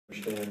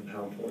Understand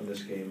how important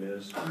this game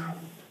is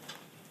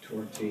to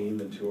our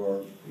team and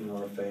to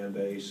our fan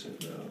base,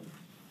 and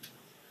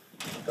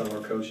I thought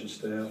our coaching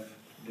staff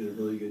did a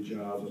really good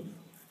job of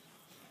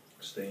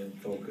staying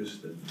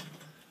focused. And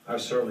I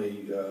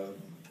certainly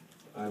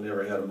I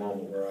never had a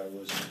moment where I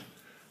was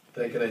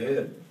thinking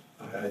ahead.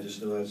 I just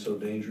know that's so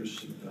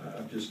dangerous.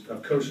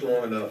 I've coached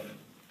long enough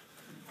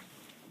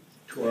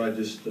to where I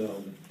just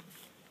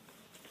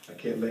I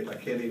can't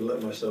even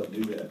let myself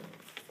do that.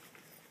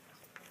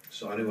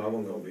 So I knew I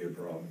wasn't going to be a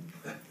problem.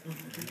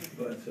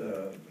 But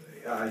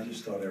I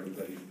just thought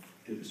everybody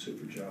did a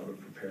super job of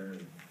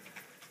preparing.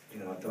 You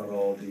know, I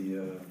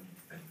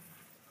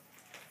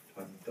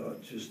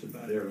thought just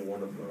about every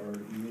one of our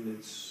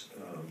units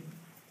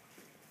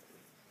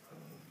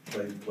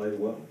played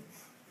well.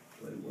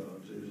 It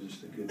was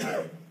just a good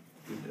day.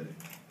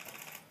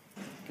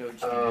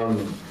 Coach.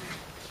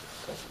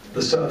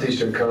 The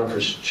Southeastern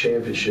Conference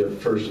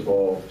Championship, first of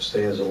all,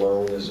 stands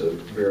alone as a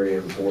very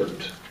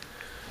important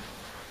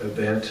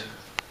event.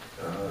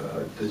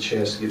 The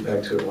chance to get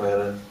back to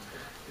Atlanta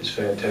is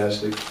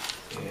fantastic,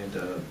 and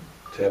to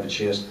have a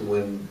chance to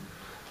win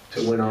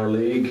our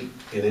league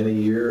in any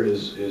year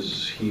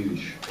is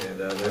huge, and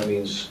that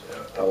means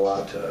a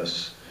lot to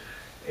us.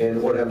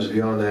 And what happens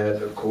beyond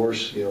that, of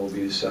course, will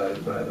be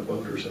decided by the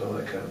voters and all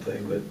that kind of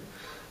thing. But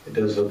it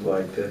does look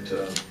like that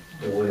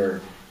the winner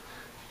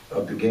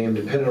of the game,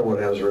 depending on what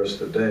happens the rest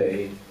of the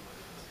day,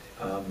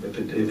 if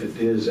it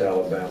is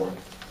Alabama,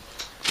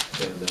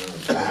 then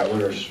the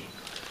winner's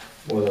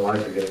more than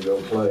likely going to go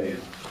play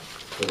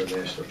for the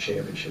national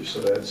championship.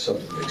 So that's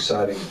something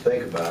exciting to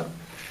think about.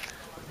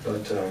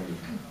 But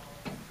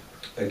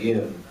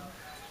again,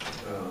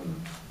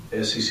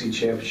 SEC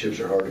championships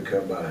are hard to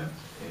come by. And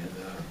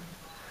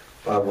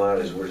bottom line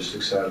is we're just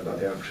excited about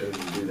the opportunity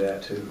to do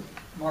that too.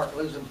 Mark,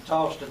 losing the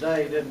toss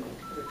today didn't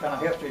kind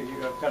of help you.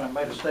 You kind of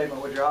made a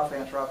statement with your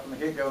offense right from the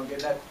get-go and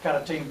getting that kind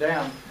of team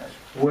down.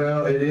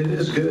 Well, it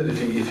is good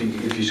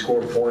if you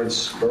score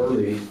points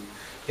early.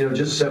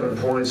 Just 7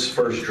 points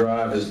first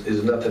drive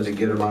is nothing to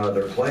get them out of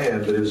their plan,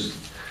 but it was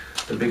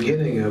the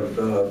beginning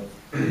of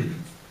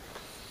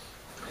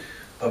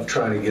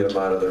trying to get them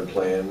out of their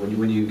plan.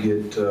 When you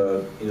get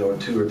a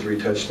 2 or 3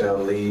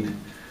 touchdown lead,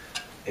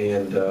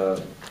 and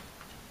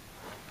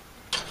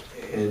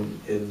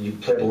you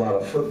played a lot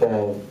of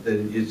football,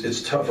 then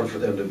it's tougher for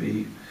them to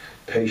be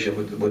patient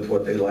with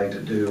what they like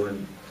to do.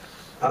 And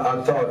I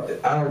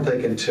don't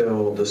think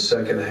until the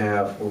second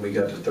half, when we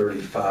got to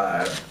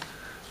 35,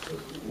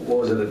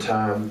 was at a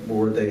time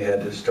where they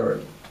had to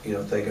start,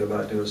 thinking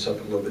about doing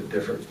something a little bit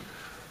different.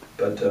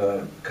 But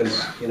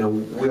because we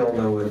all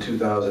know in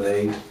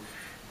 2008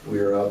 we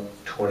were up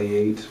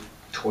 28-12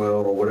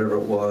 or whatever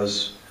it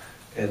was,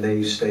 and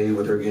they stayed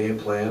with their game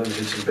plan and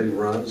did some big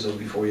runs, and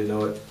before you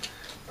know it,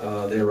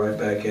 they were right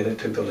back in it,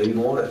 took the lead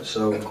and won it.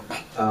 So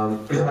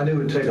I knew it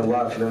would take a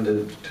lot for them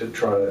to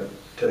try to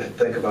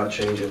think about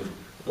changing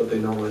what they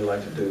normally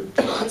like to do.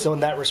 So in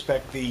that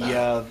respect,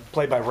 the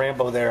play by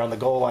Rambo there on the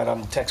goal line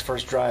on Tech's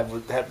first drive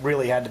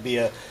really had to be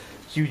a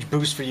huge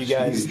boost for you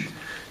guys. Huge.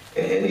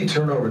 Any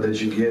turnover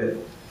that you get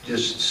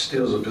just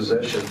steals a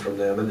possession from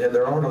them, and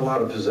there aren't a lot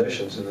of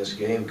possessions in this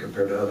game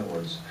compared to other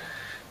ones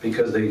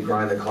because they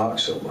grind the clock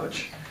so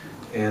much,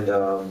 and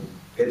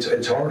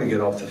it's hard to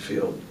get off the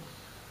field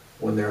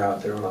when they're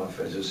out there on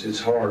offense. It's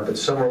hard, but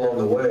somewhere along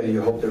the way,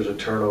 you hope there's a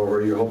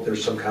turnover, you hope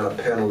there's some kind of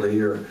penalty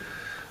or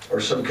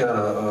some kind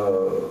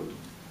of,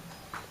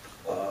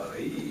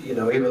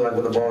 even like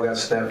when the ball got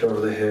snapped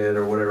over the head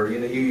or whatever,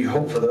 you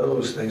hope for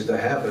those things to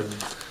happen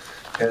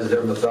as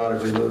they're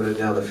methodically moving it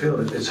down the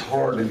field. It's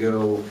hard to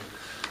go,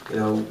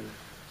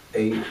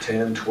 8,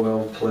 10,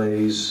 12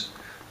 plays,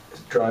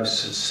 drive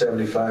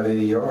 75,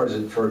 80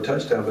 yards for a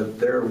touchdown, but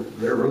they're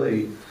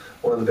really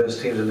one of the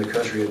best teams in the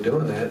country at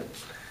doing that.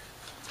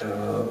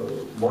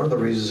 One of the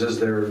reasons is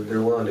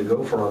they're willing to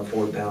go for on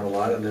fourth down a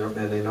lot, and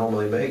they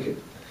normally make it.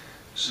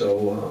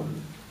 So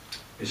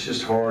it's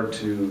just hard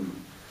to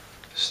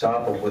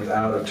stop them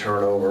without a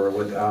turnover,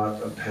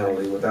 without a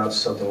penalty, without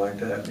something like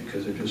that,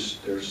 because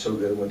they're so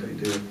good at what they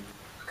do.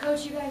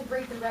 Coach, you guys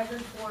break the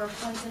record for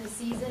points in a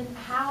season.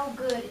 How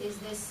good is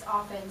this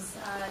offense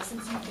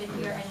since you've been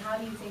here, and how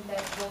do you think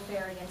that will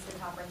fare against the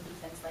top-ranked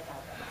defense like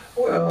Alabama?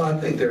 Well, I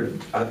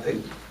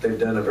think they've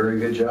done a very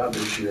good job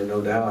this year,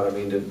 no doubt. I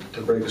mean,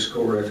 to break a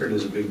school record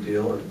is a big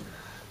deal,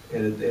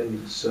 and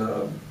it's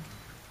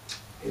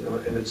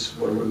and it's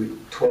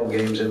 12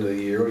 games into the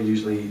year.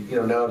 Usually,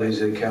 nowadays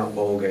they count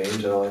bowl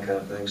games and all that kind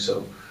of thing.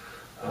 So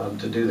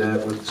to do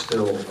that with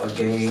still a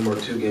game or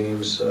 2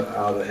 games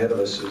out ahead of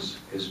us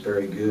is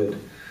very good.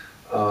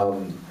 I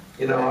don't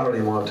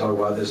even want to talk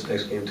about this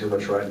next game too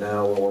much right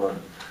now. I want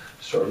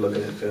to start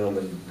looking at film,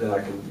 and then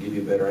I can give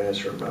you a better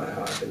answer about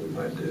how I think we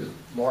might do.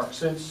 Mark,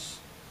 since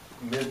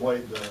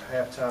midway the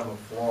halftime of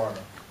Florida,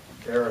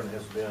 Aaron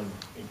has been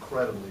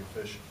incredibly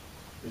efficient.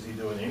 Is he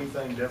doing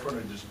anything different,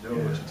 or just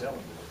doing what you tell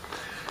him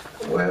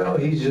to do? Well,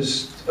 he's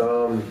just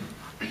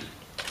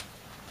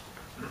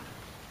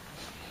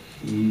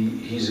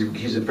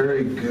he's a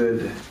very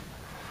good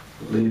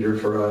leader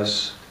for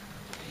us.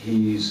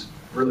 He's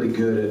really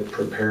good at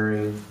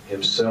preparing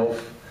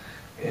himself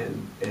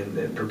and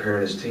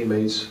preparing his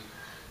teammates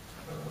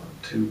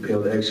to be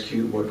able to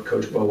execute what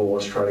Coach Bobo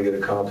wants to try to get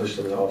accomplished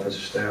and the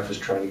offensive staff is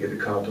trying to get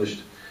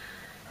accomplished.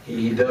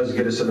 He does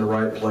get us in the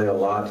right play a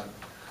lot.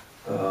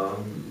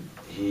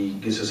 He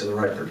gets us in the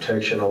right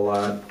protection a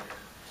lot.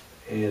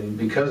 And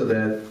because of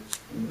that,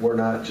 we're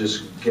not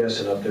just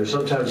guessing up there.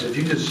 Sometimes if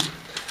you just,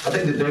 I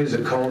think the days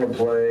of calling a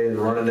play and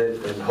running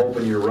it and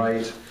hoping you're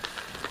right,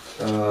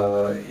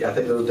 I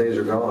think those days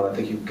are gone. I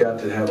think you've got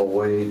to have a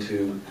way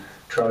to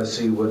try to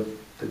see what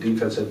the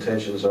defense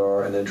intentions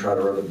are and then try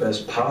to run the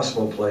best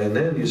possible play. And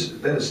then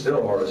it's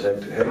still hard as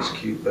heck to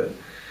execute. But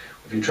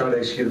if you try to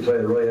execute a play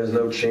that really has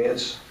no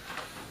chance,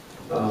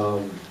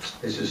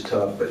 it's just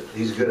tough. But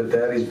he's good at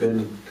that. He's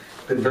been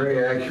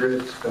very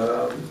accurate.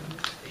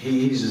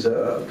 He's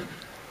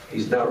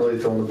not really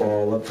throwing the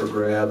ball up for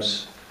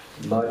grabs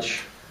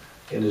much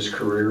in his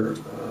career.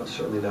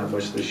 Certainly not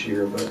much this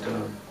year, but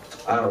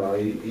I don't know.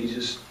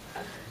 He's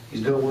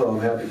doing well.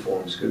 I'm happy for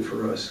him. It's good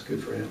for us.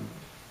 Good for him.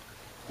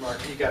 Mark,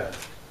 you got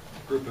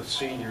a group of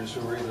seniors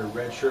who are either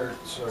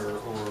redshirts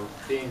or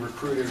being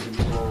recruited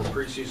for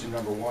preseason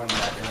 #1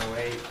 back in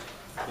 '08.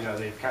 You know,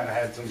 they've kind of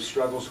had some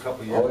struggles a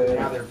couple of years, but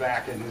now they're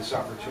back in this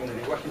opportunity.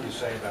 What can you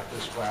say about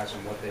this class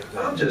and what they've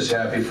done? I'm just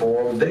happy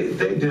for them.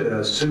 They did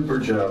a super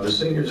job. The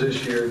seniors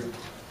this year,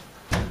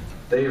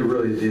 they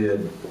really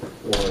did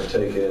want to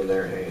take it in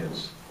their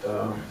hands.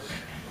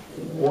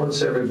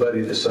 Once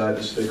everybody decided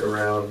to stick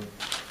around,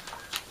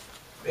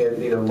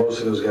 and, you know, most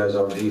of those guys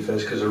on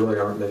defense, because there really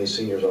aren't many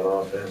seniors on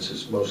offense.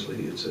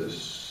 It's a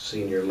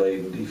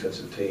senior-laden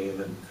defensive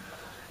team. And,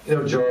 you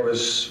know,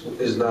 Jarvis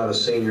is not a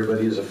senior, but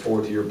he is a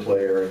fourth-year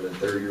player and a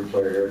third-year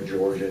player here at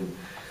Georgia.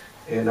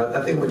 And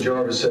I think when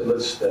Jarvis said,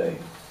 "Let's stay,"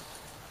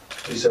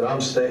 he said,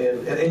 "I'm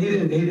staying." And he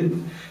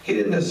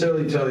didn't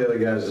necessarily tell the other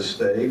guys to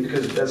stay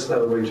because that's not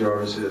the way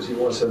Jarvis is. He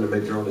wants them to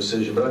make their own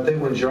decision. But I think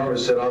when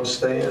Jarvis said, "I'm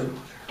staying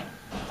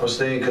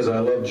because I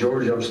love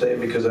Georgia. I'm staying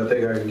because I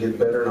think I can get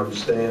better, and I'm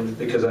staying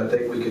because I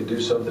think we can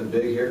do something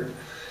big here,"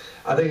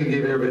 I think it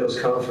gave everybody else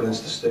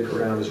confidence to stick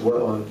around as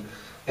well.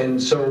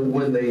 And so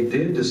when they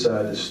did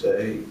decide to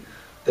stay,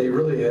 they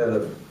really had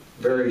a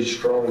very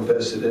strong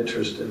vested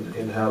interest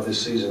in how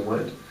this season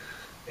went.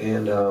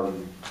 And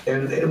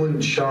when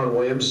Sean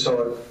Williams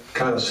saw it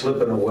kind of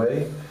slipping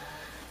away,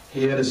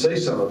 he had to say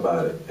something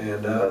about it.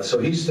 And so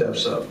he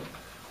steps up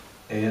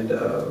and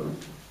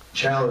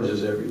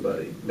challenges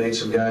everybody. Made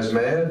some guys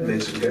mad,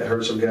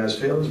 hurt some guys'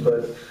 feelings,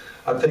 but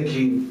I think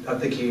he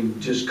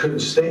just couldn't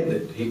stand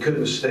it. He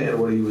couldn't stand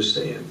what he was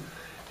seeing.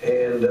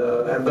 And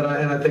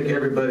I think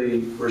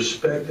everybody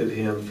respected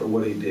him for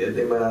what he did.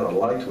 They might not have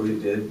liked what he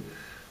did,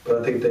 but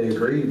I think they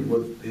agreed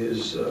with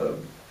his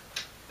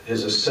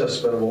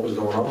assessment of what was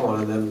going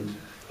on, and then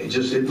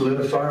it lit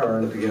a fire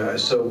under the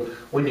guys. So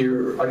I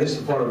guess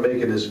the point I'm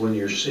making is when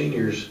your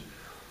seniors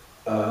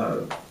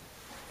are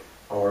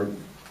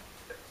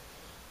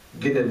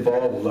getting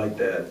involved like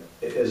that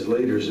as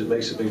leaders, it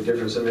makes a big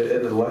difference. And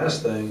the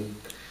last thing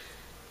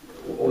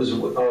was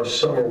our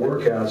summer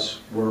workouts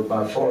were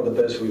by far the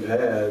best we've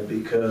had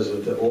because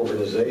of the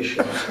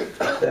organization.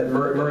 That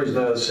Murray's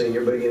not a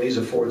senior, but again, he's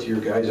a fourth-year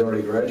guy. He's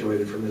already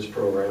graduated from this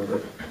program.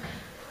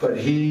 But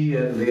he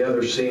and the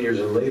other seniors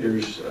and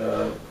leaders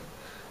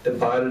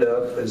divided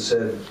up and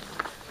said,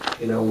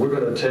 you know, we're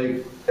going to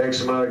take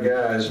X amount of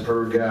guys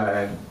per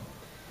guy,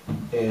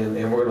 and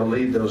we're going to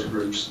lead those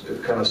groups,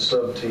 kind of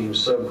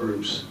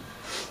subgroups.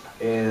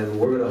 And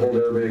we're going to hold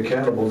everybody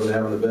accountable to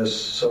having the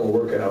best summer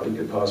workout we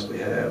could possibly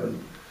have.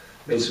 And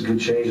made some good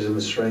changes in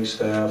the strength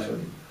staff,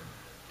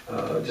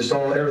 and just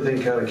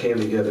everything kind of came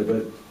together.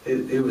 But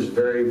it was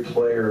very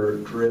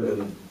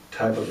player-driven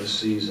type of a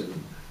season,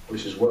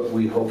 which is what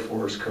we hope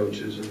for as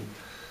coaches,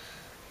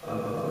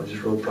 and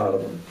just real proud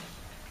of them.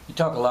 You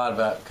talk a lot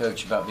about,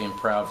 Coach, about being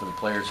proud for the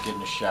players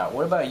getting a shot.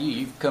 What about you?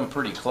 You've come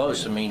pretty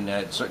close. I mean,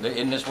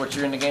 isn't this what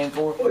you're in the game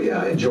for? Well,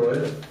 yeah, I enjoy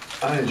it,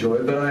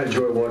 but I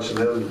enjoy watching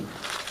them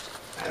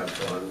have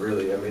fun,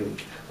 really. I mean,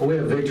 when we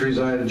have victories,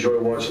 I enjoy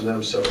watching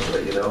them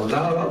celebrate, you know. And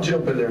I'll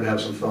jump in there and have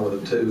some fun with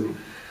them, too.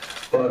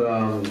 But,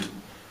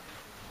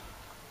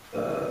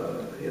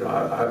 you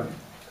know,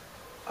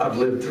 I've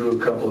lived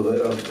through a couple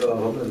of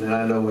them, and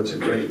I know it's a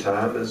great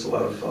time, and it's a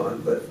lot of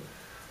fun. But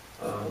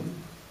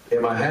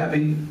am I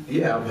happy?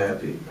 Yeah, I'm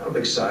happy. I'm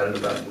excited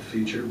about the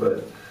future,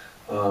 but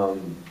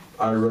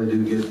I really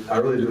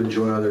do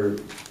enjoy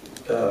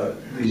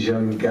these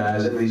young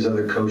guys and these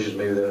other coaches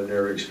maybe that I've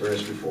never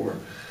experienced before,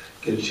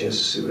 get a chance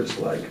to see what it's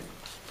like.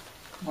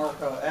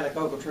 Mark, Alec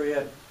Ogletree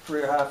had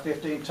career high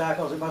 15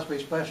 tackles. It must be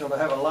special to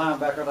have a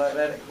linebacker like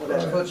that with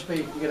that foot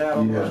speed to get out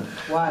on those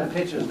wide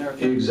pitches and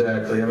everything.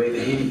 Exactly. I mean,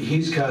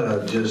 he's kind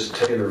of just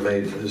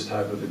tailor-made for this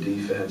type of a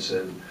defense,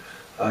 and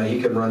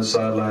he can run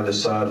sideline to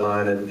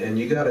sideline, and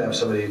you got to have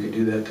somebody who can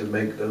do that to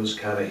make those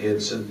kind of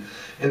hits. And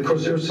of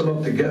course, there was some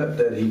up the gut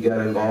that he got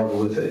involved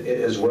with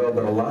as well,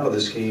 but a lot of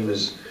the scheme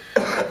is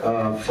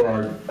for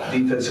our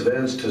defensive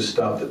ends to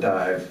stop the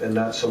dive, and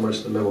not so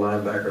much the middle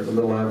linebacker. The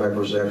middle linebacker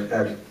was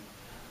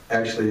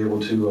actually able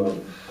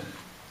to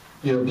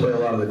play a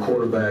lot of the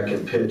quarterback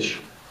and pitch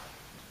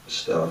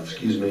stuff,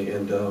 excuse me,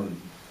 and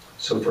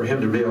so for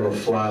him to be able to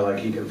fly like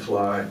he can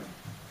fly,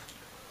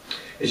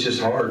 it's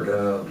just hard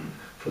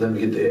for them to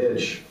get the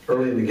edge.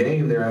 Early in the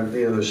game,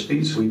 their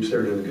speed sweeps,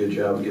 they're doing a good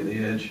job of getting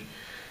the edge.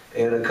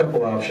 And a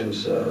couple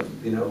options,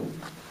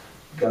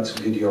 got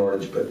some good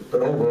yardage, but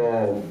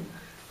overall,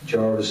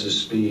 Jarvis's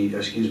speed,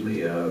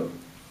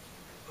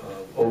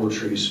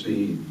 Ogletree's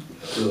speed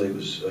really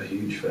was a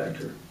huge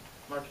factor.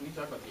 Mark, can you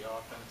talk about the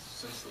offense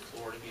since the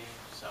Florida game,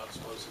 just how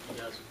explosive you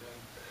guys have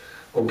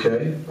been?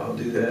 Okay, I'll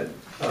do that.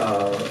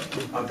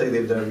 I think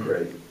they've done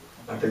great.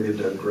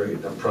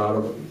 I'm proud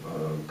of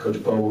them.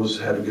 Coach Bowles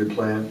had a good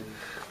plan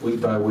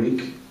week by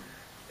week.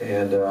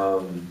 And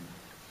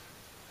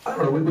I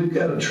don't know, we've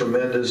got a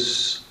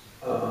tremendous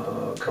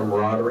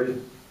camaraderie,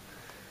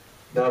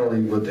 not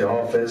only with the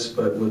offense,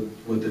 but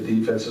with the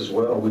defense as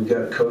well. We've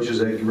got coaches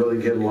that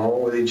really get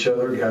along with each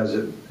other, guys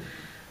that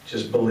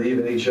just believe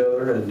in each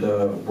other and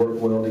work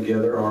well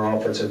together. Our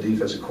offensive and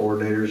defensive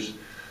coordinators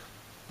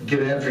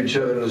get after each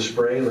other in the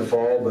spring and the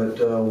fall, but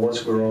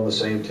once we're on the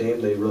same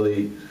team, they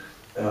really,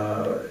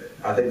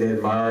 I think they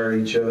admire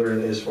each other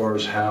as far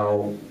as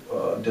how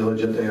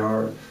diligent they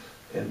are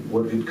and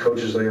what good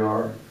coaches they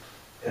are,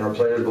 and our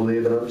players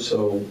believe in them.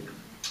 So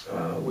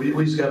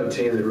we just got a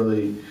team that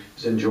really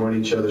is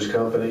enjoying each other's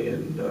company,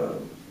 and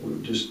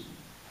we're just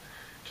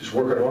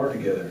working hard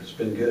together. It's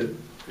been good.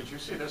 Did you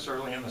see this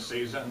early in the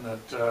season,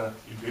 that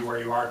you'd be where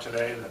you are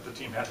today, that the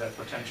team had that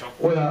potential?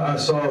 Well, I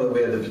saw that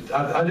we had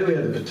I knew we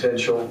had the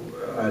potential.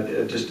 I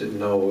just didn't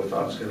know if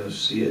I was going to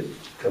see it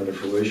come to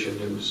fruition.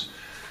 It was,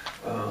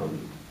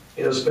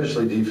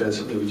 especially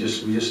defensively, we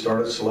just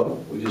started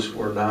slow. We just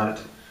were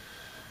not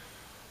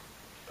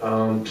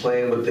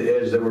playing with the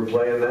edge that we're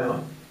playing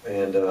now.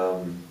 And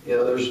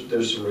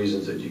there's some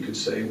reasons that you could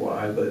say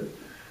why, but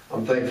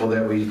I'm thankful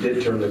that we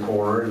did turn the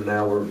corner, and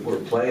now we're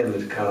playing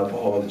the kind of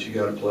ball that you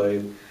got to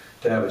play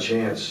to have a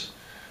chance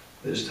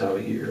this time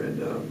of year,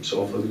 and so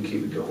hopefully we can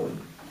keep it going.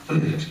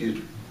 Excuse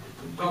me.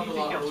 We talked a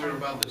lot earlier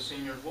about the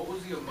seniors. What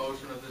was the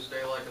emotion of this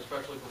day like,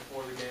 especially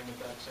before the game with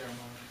that ceremony?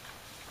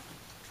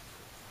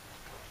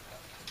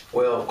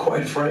 Well,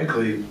 quite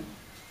frankly,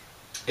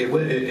 it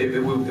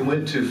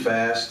went too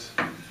fast.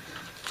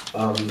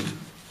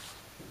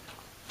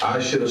 I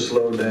should have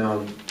slowed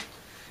down.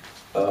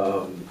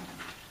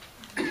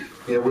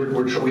 We have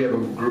a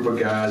group of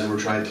guys and we're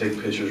trying to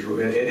take pictures.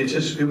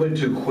 It went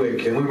too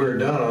quick. And when we were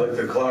done, I looked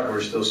at the clock, we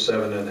were still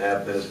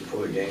 7.5 minutes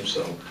before the game.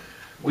 So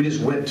we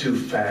just went too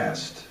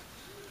fast.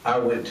 I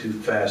went too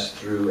fast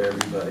through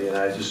everybody, and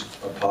I just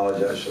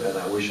apologize for that.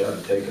 I wish I'd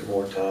have taken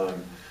more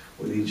time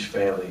with each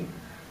family.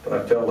 But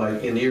I felt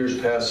like in years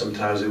past,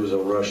 sometimes it was a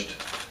rushed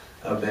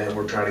event.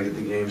 We're trying to get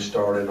the game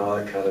started and all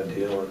that kind of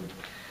deal.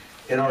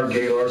 And our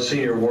gala, our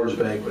senior awards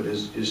banquet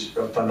is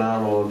a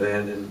phenomenal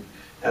event, and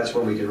that's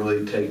when we can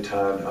really take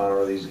time to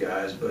honor these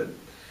guys. But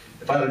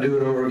if I had to do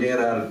it over again,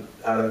 I'd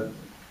have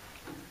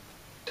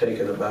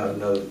taken about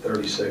another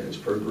 30 seconds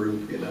per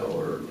group,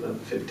 or another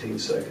 15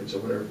 seconds or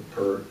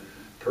whatever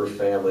per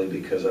family,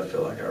 because I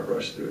feel like I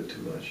rushed through it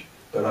too much.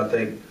 But I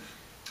think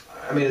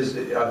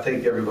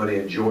everybody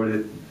enjoyed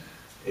it.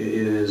 It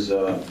is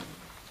an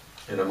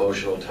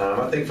emotional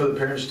time. I think for the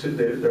parents too,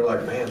 they're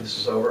like, man, this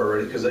is over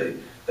already, because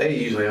they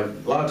usually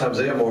have, a lot of times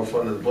they have more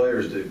fun than the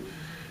players do,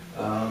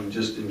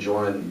 just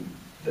enjoying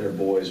their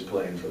boys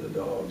playing for the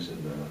Dogs.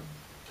 And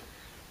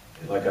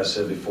like I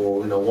said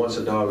before, once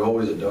a dog,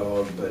 always a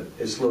dog, but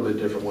it's a little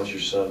bit different once your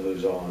son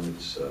moves on.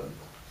 It's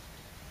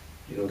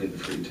you don't get the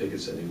free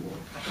tickets anymore.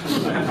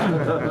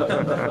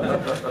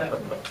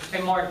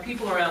 Hey, Mark,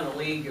 people around the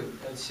league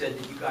have said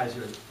that you guys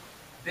are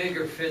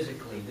bigger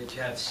physically, that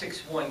you have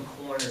 6'1"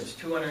 corners,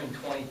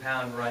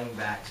 220-pound running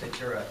backs, that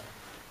you're a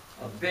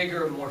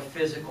bigger, more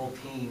physical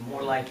team,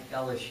 more like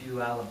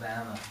LSU,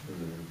 Alabama.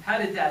 Mm-hmm. How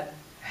did that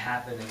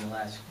happen in the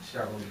last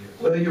several years?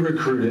 Well, you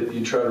recruit it.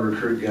 You try to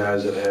recruit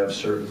guys that have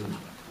certain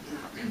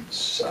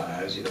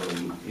size,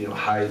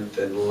 height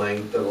and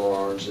length of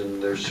arms,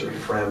 and there's certain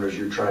parameters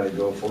you're trying to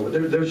go for.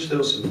 But there's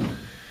still some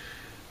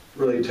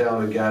really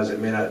talented guys that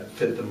may not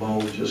fit the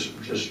mold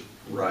just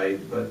right.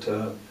 But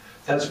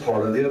that's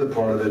part of it. The other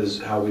part of it is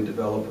how we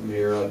develop them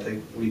here. I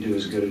think we do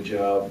as good a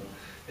job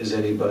as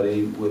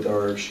anybody with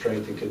our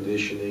strength and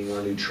conditioning,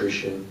 our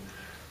nutrition,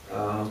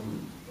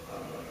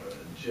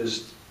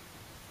 just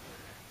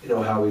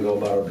how we go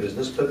about our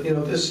business. But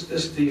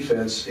this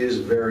defense is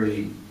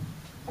very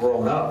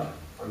grown up.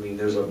 I mean,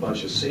 there's a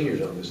bunch of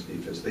seniors on this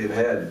defense. They've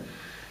had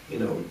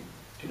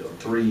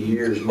 3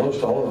 years.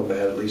 Most all of them have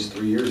had at least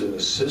 3 years in the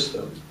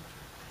system.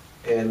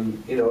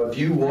 And if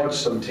you watch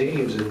some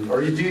teams,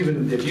 or if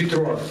you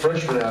throw a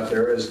freshman out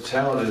there as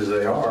talented as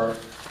they are,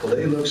 well,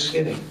 they look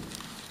skinny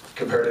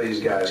compared to these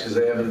guys, because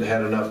they haven't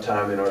had enough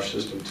time in our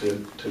system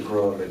to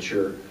grow and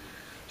mature.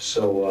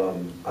 So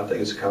I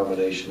think it's a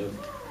combination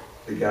of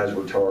the guys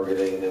we're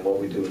targeting and then what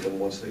we do with them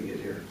once they get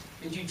here.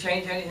 Did you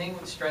change anything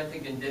with strength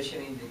and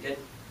conditioning to get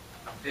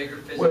bigger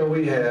physically? Well,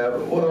 we have.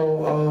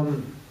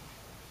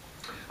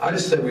 I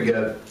just think we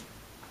got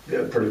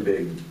pretty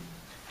big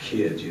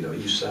kids. You know,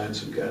 you signed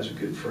some guys with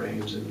good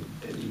frames, and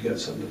you got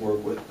something to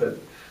work with. But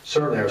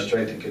certainly our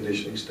strength and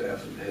conditioning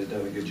staff has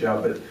done a good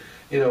job. But,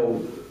 you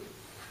know,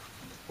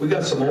 we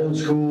got some old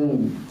school,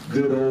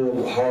 good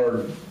old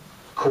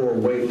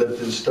hardcore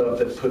weightlifting stuff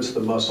that puts the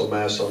muscle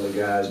mass on the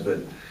guys. But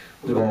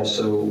we got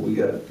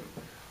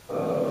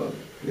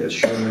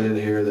Sherman in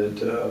here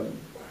that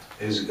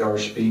is our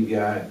speed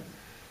guy,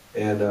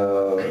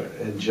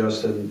 and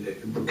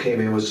Justin came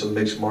in with some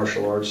mixed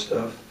martial arts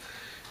stuff.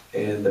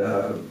 And,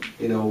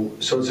 you know,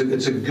 so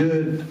it's a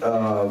good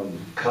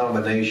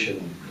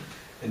combination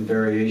and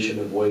variation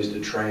of ways to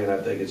train. I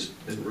think it's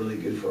been really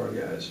good for our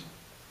guys.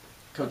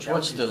 Coach,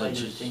 what's the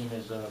Your team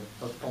is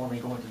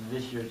performing going to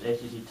this year's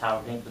SEC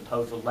title game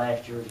opposed to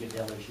last year's against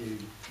LSU?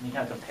 Any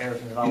kind of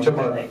comparison at all? You talking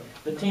about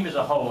the team as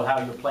a whole, how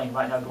you're playing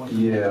right now going to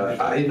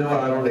Yeah, you know,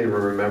 I don't even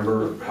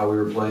remember how we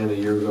were playing a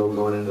year ago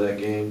going into that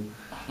game.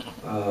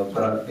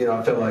 But you know,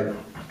 I felt like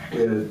we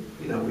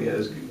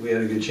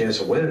had a good chance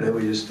of winning it.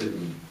 We just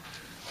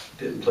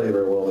didn't play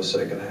very well in the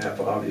second half,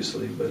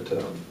 obviously. But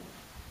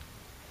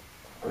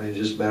I mean, it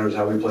just matters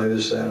how we play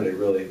this Saturday,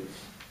 really.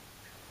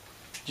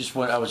 Just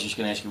what I was just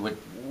going to ask you,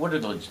 what are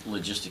the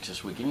logistics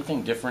this week?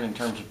 Anything different in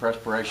terms of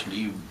preparation? Do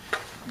you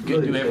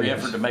Really do every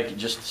depends. effort to make it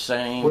just the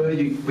same? Well,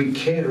 we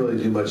can't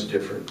really do much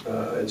different.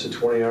 It's a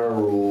 20-hour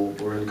rule.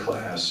 We're in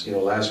class. You know,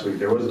 last week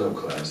there was no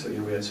class. You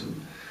know, we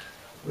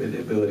had the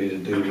ability to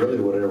do really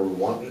whatever we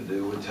wanted to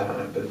do with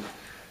time, but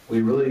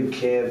we really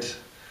can't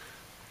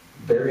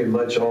vary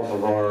much off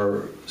of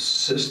our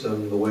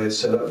system the way it's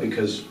set up,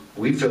 because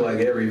we feel like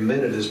every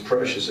minute is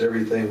precious.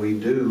 Everything we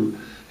do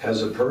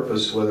has a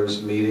purpose, whether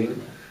it's meeting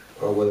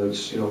or whether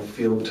it's, you know,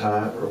 field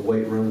time or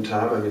weight room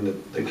time. I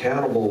mean, the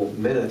countable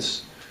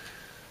minutes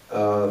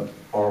are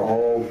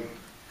all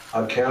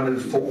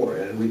accounted for,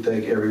 and we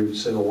think every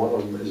single one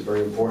of them is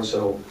very important.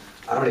 So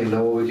I don't even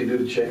know what we can do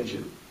to change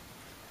it.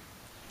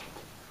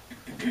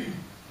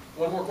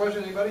 One more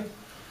question, anybody?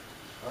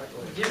 All right,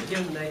 go ahead.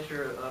 Given the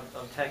nature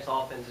of Tech's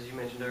offense, as you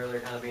mentioned earlier,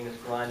 kind of being this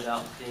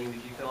grind-out team,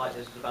 did you feel like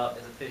this was about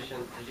as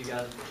efficient as you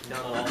guys have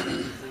done on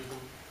offense this season,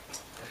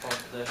 as far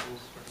as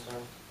possessions are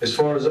concerned? As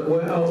far as,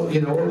 well,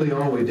 you know, early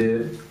on we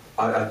did.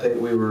 I think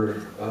we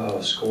were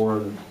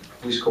scoring.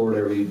 We scored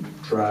every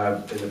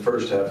drive in the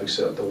first half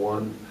except the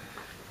one,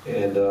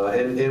 and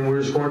we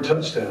were scoring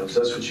touchdowns.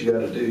 That's what you got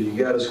to do. You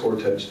got to score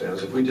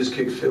touchdowns. If we just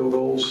kick field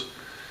goals,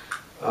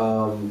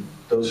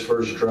 those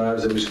first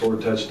drives that we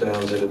scored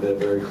touchdowns, it'd have been a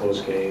very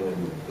close game,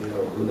 and you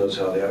know, who knows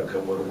how the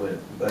outcome would have went.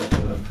 But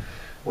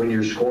when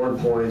you're scoring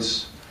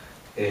points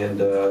and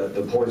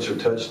the points are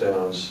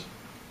touchdowns,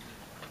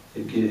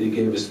 it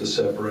gave us the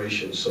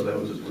separation. So that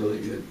was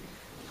really good.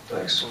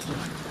 Thanks.